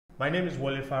My name is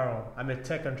Wale Forun. I'm a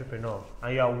tech entrepreneur,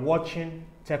 and you are watching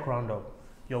Tech Roundup,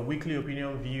 your weekly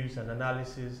opinion, views, and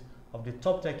analysis of the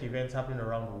top tech events happening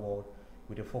around the world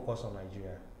with a focus on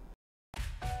Nigeria.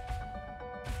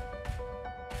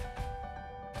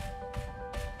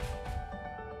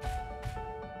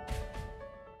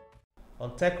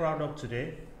 On Tech Roundup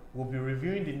today, we'll be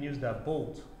reviewing the news that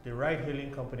Bolt, the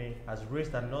ride-hailing company, has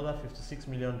raised another $56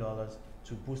 million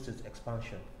to boost its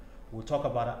expansion. We'll talk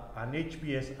about an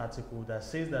HBS article that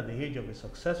says that the age of a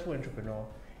successful entrepreneur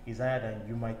is higher than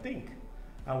you might think.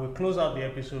 And we'll close out the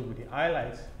episode with the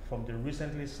highlights from the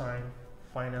recently signed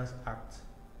Finance Act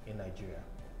in Nigeria.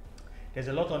 There's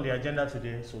a lot on the agenda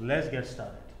today, so let's get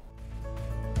started.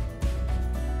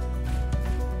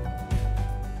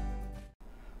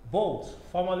 Bolt,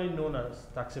 formerly known as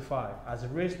Taxify, has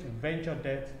raised venture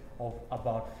debt of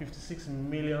about $56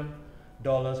 million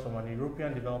from an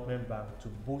European development bank to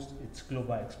boost its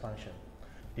global expansion.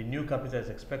 The new capital is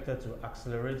expected to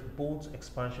accelerate Bolt's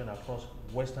expansion across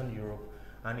Western Europe,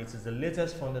 and it is the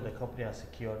latest fund that the company has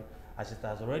secured, as it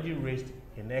has already raised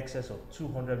in excess of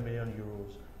 200 million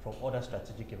euros from other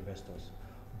strategic investors.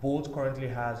 Bolt currently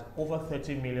has over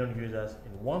 30 million users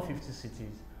in 150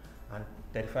 cities and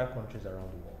 35 countries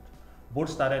around the world. Bolt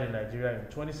started in Nigeria in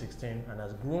 2016 and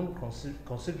has grown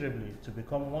considerably to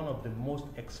become one of the most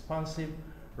expansive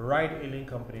ride-hailing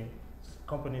companies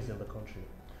in the country.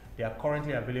 They are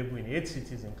currently available in 8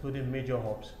 cities, including major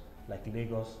hubs like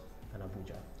Lagos and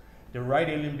Abuja. The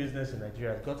ride-hailing business in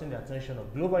Nigeria has gotten the attention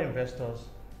of global investors,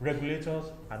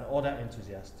 regulators, and other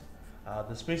enthusiasts.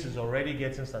 The space is already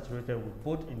getting saturated with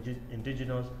both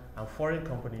indigenous and foreign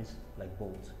companies like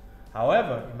Bolt.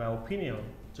 However, in my opinion,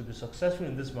 to be successful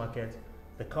in this market,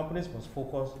 the companies must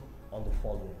focus on the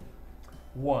following.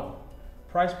 1.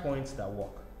 Price points that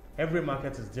work. Every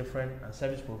market is different, and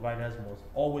service providers must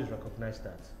always recognize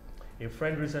that. A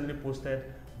friend recently posted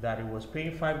that he was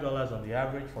paying $5 on the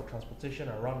average for transportation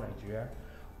around Nigeria,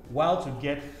 while to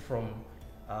get home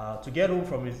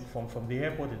from the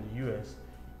airport in the US,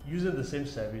 using the same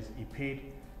service, he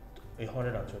paid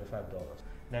 $125.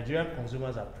 Nigerian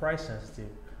consumers are price sensitive,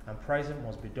 and pricing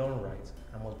must be done right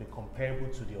and must be comparable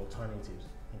to the alternatives,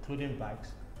 including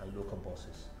bikes and local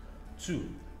buses. 2.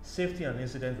 Safety and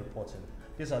incident reporting.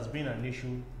 This has been an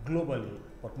issue globally,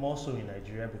 but more so in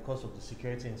Nigeria because of the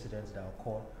security incidents that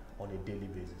occur on a daily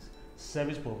basis.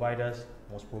 Service providers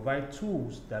must provide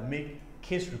tools that make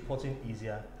case reporting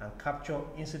easier and capture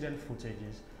incident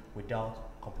footages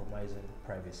without compromising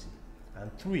privacy.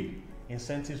 And 3.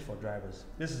 Incentives for drivers.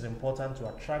 This is important to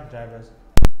attract drivers.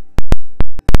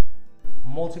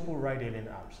 Multiple ride-hailing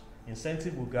apps.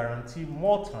 Incentive will guarantee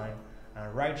more time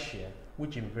and ride share,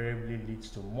 which invariably leads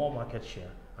to more market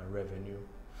share and revenue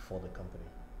for the company.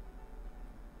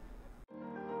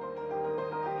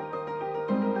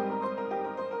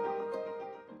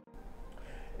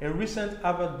 A recent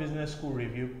Harvard Business School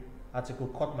review article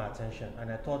caught my attention,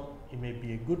 and I thought it may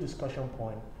be a good discussion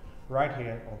point right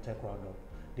here on Tech Roundup.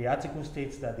 The article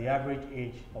states that the average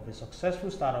age of a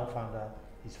successful startup founder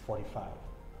is 45.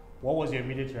 What was your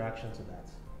immediate reaction to that?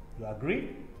 You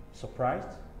agree, surprised,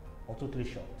 or totally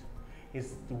shocked?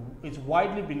 It's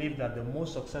widely believed that the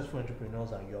most successful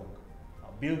entrepreneurs are young.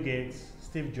 Bill Gates,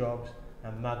 Steve Jobs,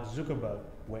 and Mark Zuckerberg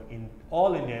were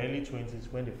all in their early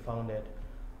 20s when they founded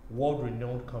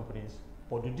world-renowned companies.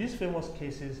 But do these famous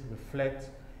cases reflect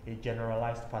a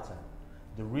generalized pattern?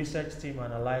 The research team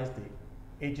analyzed the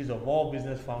ages of all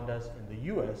business founders in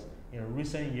the US in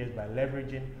recent years by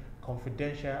leveraging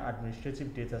confidential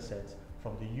administrative data sets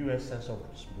from the US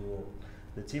Census Bureau.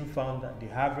 The team found that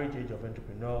the average age of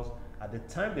entrepreneurs at the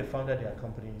time they founded their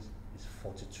companies is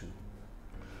 42.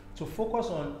 To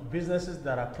focus on businesses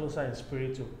that are closer in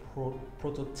spirit to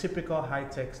prototypical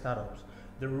high-tech startups,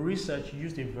 the research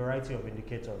used a variety of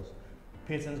indicators: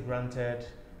 patents granted,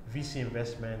 VC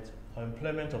investment, or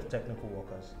employment of technical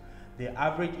workers. The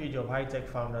average age of high-tech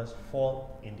founders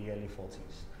fall in the early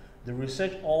 40s. The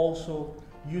research also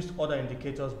used other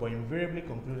indicators, but invariably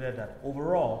concluded that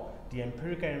overall, the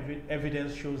empirical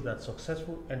evidence shows that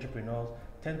successful entrepreneurs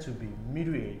tend to be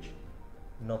middle-aged,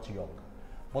 not young.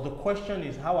 But the question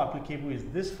is, how applicable is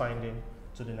this finding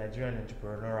to the Nigerian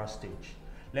entrepreneurial stage?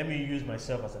 Let me use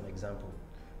myself as an example.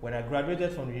 When I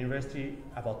graduated from the university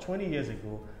about 20 years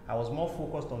ago, I was more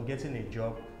focused on getting a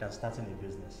job than starting a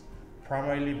business,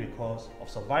 primarily because of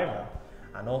survival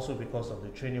and also because of the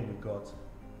training we got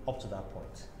up to that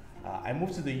point. I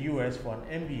moved to the US for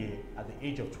an MBA at the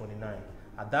age of 29.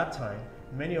 At that time,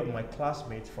 many of my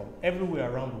classmates from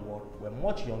everywhere around the world were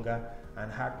much younger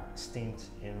and had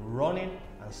stints in running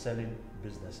and selling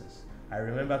businesses. I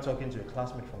remember talking to a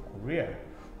classmate from Korea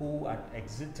who had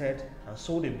exited and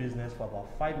sold a business for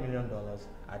about $5 million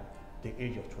at the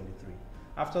age of 23.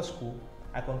 After school,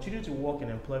 I continued to work in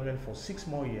employment for 6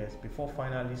 more years before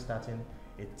finally starting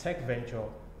a tech venture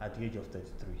at the age of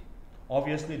 33.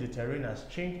 Obviously, the terrain has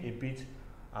changed a bit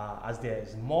as there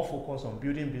is more focus on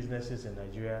building businesses in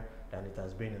Nigeria than it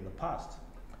has been in the past.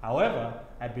 However,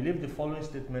 I believe the following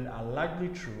statements are largely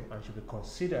true and should be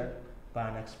considered by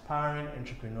an aspiring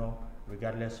entrepreneur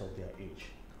regardless of their age.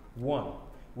 1.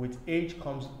 With age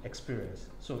comes experience.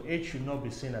 So age should not be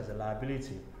seen as a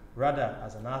liability, rather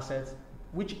as an asset,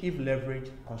 which if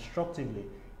leveraged constructively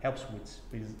helps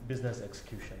with business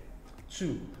execution.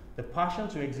 2. The passion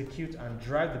to execute and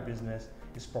drive the business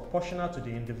is proportional to the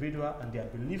individual and their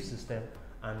belief system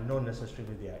and not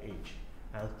necessarily their age.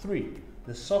 And 3.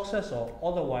 The success or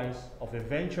otherwise of a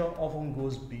venture often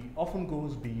goes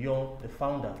beyond the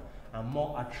founder and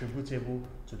more attributable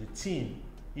to the team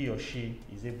he or she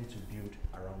is able to build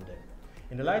around them.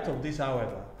 In the light of this,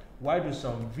 however, why do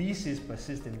some VCs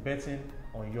persist in betting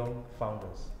on young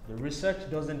founders? The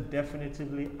research doesn't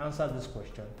definitively answer this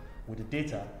question with the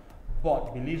data,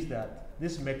 but believes that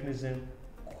this mechanism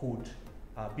could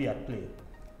be at play.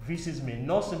 VCs may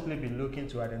not simply be looking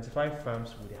to identify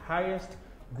firms with the highest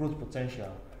growth potential,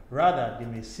 rather they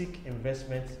may seek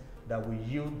investments that will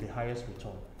yield the highest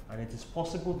return. And it is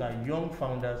possible that young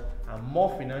founders are more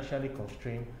financially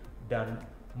constrained than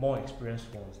more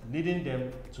experienced ones, leading them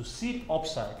to seek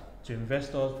upside to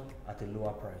investors at a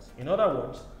lower price. In other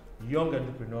words, young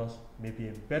entrepreneurs may be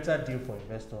a better deal for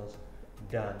investors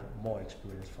than more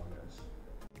experienced founders.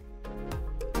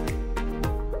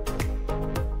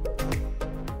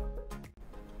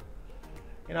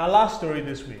 In our last story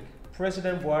this week,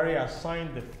 President Buhari has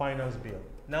signed the Finance Bill,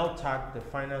 now tagged the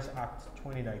Finance Act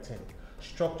 2019,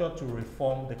 structured to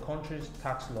reform the country's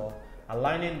tax law,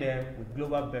 aligning them with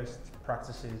global best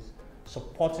practices,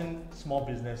 supporting small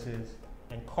businesses,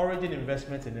 encouraging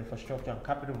investment in infrastructure and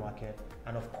capital market,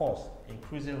 and of course,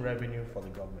 increasing revenue for the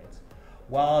government.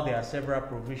 While there are several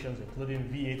provisions including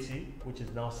VAT, which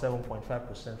is now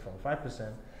 7.5% from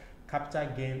 5%, capital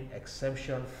gain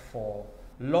exemption for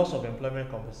loss of employment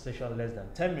compensation less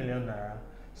than 10 million naira,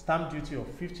 stamp duty of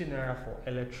 50 naira for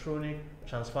electronic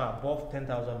transfer above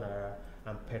 10,000 naira,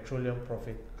 and Petroleum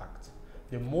Profit Act.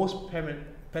 The most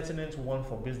pertinent one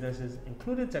for businesses,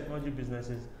 including technology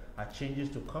businesses, are changes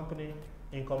to company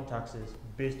income taxes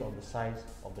based on the size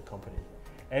of the company.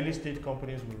 Early stage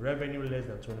companies with revenue less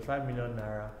than 25 million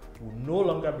naira will no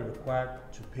longer be required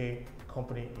to pay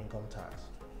company income tax,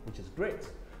 which is great.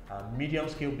 Medium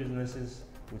scale businesses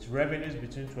with revenues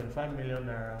between 25 million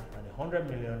naira and 100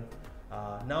 million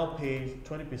now pays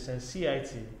 20%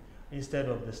 CIT instead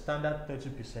of the standard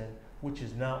 30%, which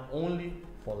is now only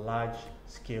for large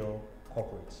scale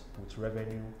corporates with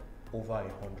revenue over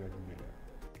 100 million.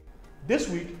 This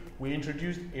week, we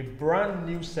introduced a brand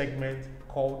new segment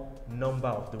called Number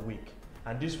of the Week.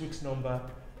 And this week's number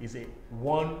is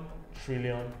 $1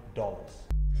 trillion.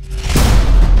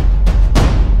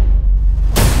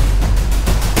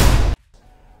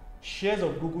 Shares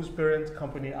of Google's parent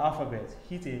company Alphabet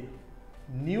hit a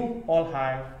new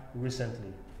all-high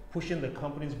recently, pushing the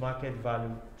company's market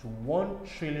value to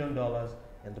 $1 trillion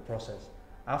in the process.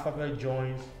 Alphabet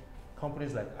joins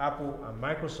companies like Apple and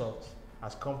Microsoft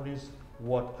as companies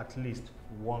worth at least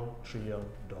 $1 trillion.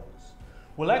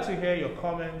 We'd like to hear your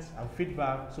comments and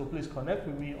feedback, so please connect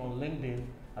with me on LinkedIn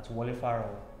at Wale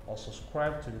Forun or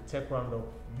subscribe to the Tech Roundup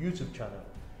YouTube channel.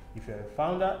 If you're a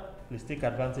founder, please take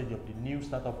advantage of the new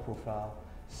startup profile.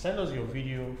 Send us your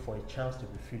video for a chance to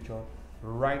be featured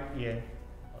right here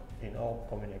in all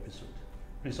upcoming episodes.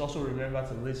 Please also remember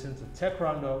to listen to Tech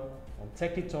Roundup on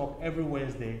Techie Talk every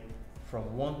Wednesday from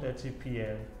 1:30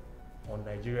 p.m. on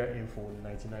Nigeria Info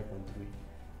 99.3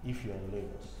 if you're in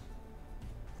Lagos.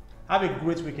 Have a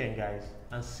great weekend, guys,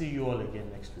 and see you all again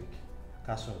next week.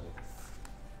 Kasumbe.